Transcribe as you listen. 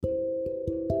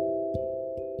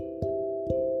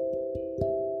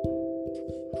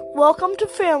Welcome to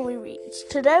Family Reads.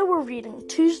 Today we're reading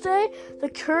Tuesday, The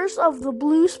Curse of the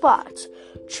Blue Spots,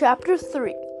 Chapter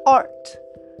 3, Art.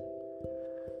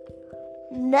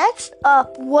 Next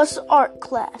up was art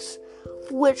class,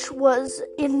 which was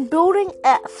in Building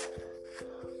F.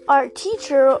 Our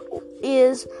teacher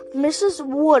is Mrs.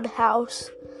 Woodhouse.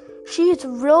 She is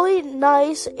really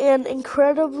nice and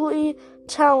incredibly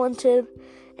talented,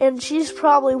 and she's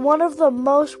probably one of the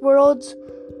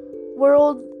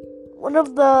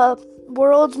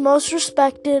world's most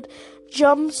respected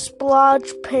jump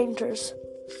splodge painters.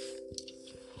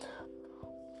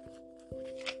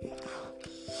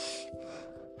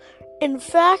 In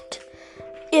fact,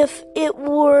 if it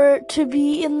were to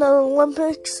be in the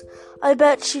Olympics, I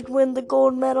bet she'd win the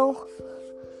gold medal.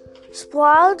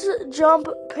 Splodge jump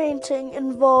painting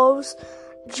involves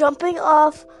jumping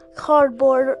off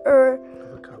cardboard or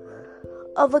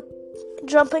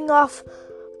jumping off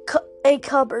a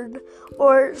cupboard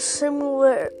or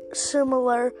similar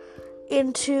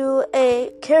into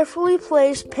a carefully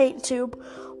placed paint tube,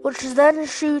 which then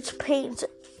shoots paint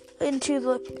into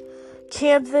the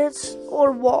canvas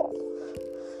or wall.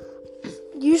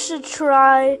 You should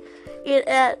try it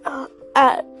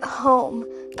at home.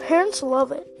 Parents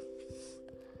love it.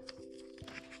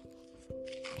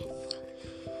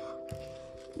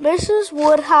 Mrs.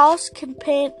 Woodhouse can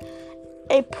paint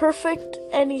a perfect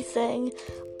anything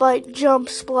by jump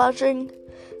splodging.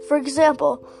 For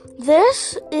example,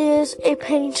 this is a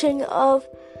painting of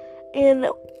an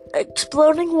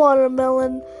exploding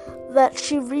watermelon that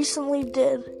she recently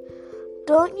did.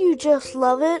 Don't you just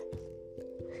love it?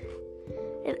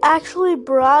 It actually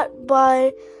brought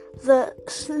by the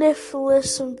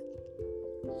Smithsonian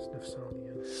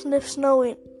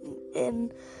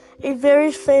in a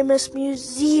very famous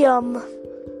museum.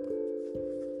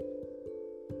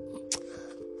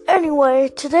 Anyway,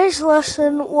 today's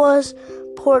lesson was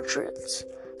portraits.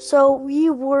 So we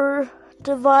were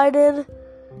divided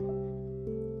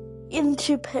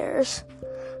into pairs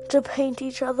to paint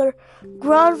each other.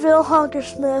 Granville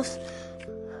Honkersmith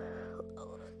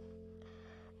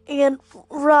and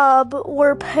Rob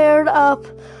were paired up,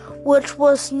 which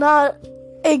was not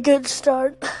a good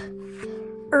start.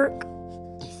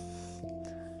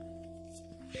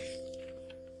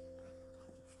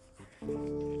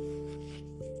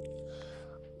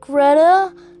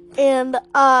 Greta and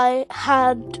I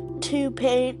had to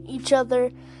paint each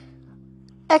other.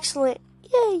 Excellent.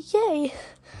 Yay, yay.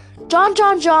 John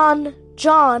Johnson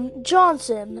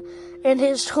and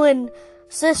his twin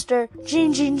sister,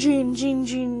 Jean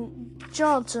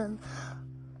Johnson,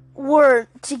 were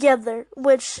together,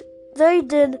 which they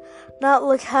did not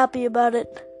look happy about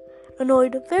it.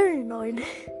 Very annoyed.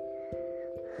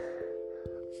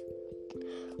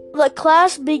 The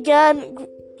class began.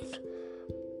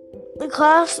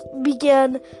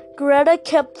 Greta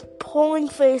kept pulling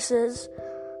faces.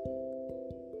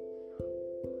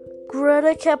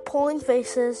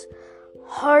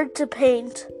 Hard to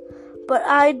paint, but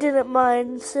I didn't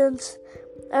mind, since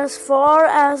as far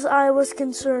as I was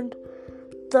concerned,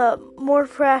 the more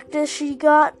practice she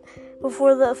got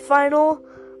before the final,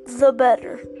 the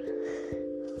better.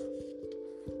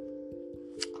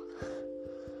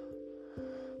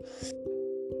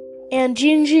 And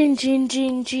Jean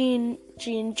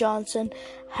Johnson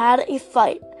had a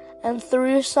fight and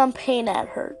threw some paint at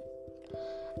her.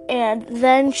 And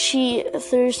then she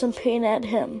threw some paint at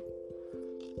him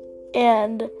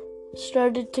and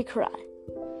started to cry.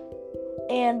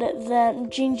 And then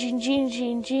Jean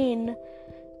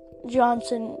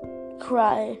Johnson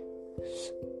cries.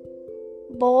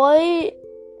 Boy,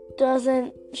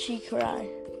 doesn't she cry.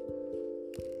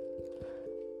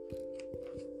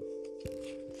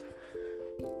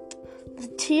 The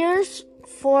tears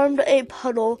formed a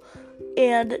puddle,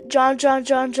 and John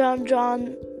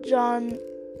Johnson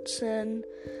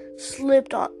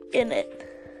slipped in it.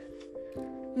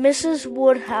 Mrs.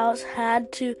 Woodhouse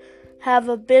had to have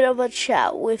a bit of a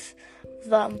chat with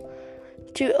them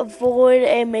to avoid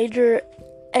a major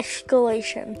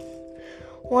escalation.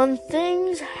 When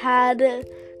things had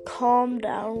calmed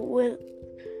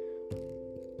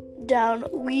down,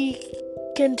 we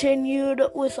continued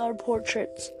with our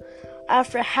portraits.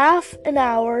 After half an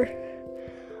hour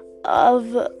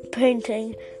of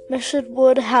painting, Mrs.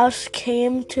 Woodhouse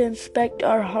came to inspect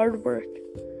our hard work.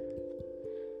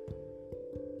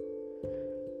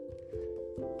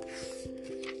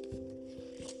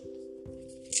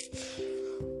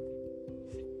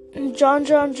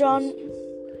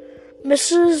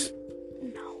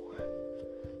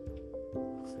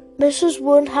 Mrs.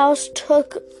 Woodhouse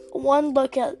took one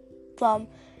look at them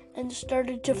and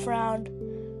started to frown.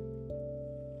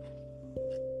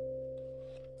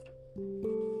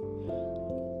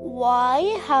 Why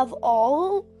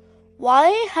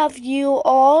have you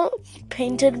all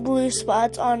painted blue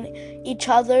spots on each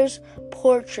other's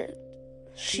portrait?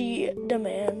 She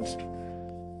demands.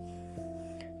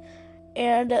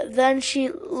 And then she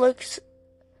looks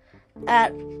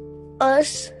at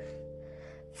us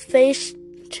face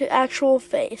to actual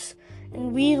face,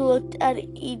 and we looked at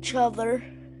each other,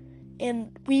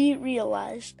 and we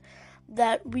realized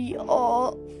that we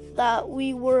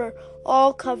were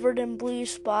all covered in blue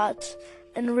spots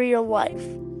in real life.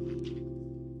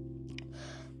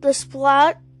 The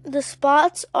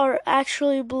spots are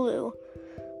actually blue,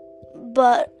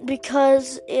 but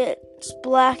because it's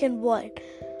black and white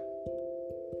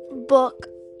book,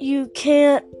 you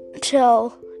can't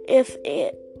tell if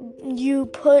you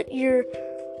put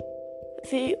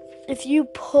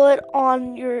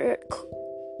on your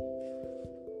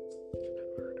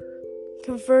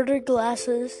converter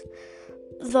glasses,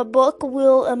 the book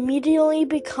will immediately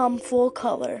become full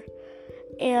color,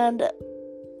 and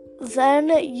then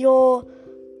you'll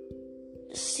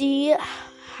see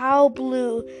how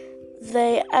blue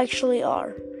they actually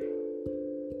are.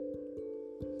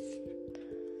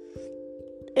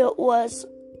 It was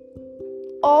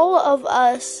all of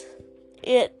us,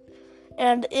 and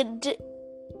it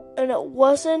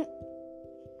wasn't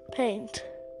paint.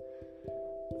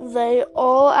 They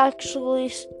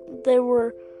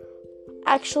were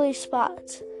actually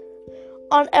spots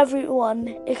on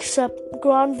everyone except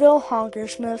Granville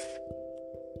Honkersmith.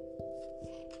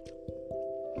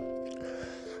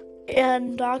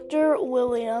 And Dr.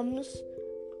 Williams,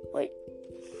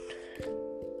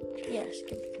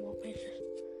 give me more pages.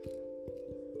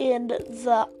 And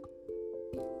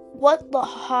what the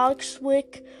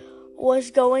Hawkswick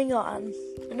was going on.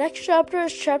 The next chapter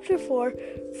is chapter 4,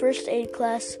 First Aid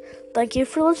Class. Thank you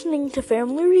for listening to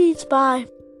Family Reads. Bye.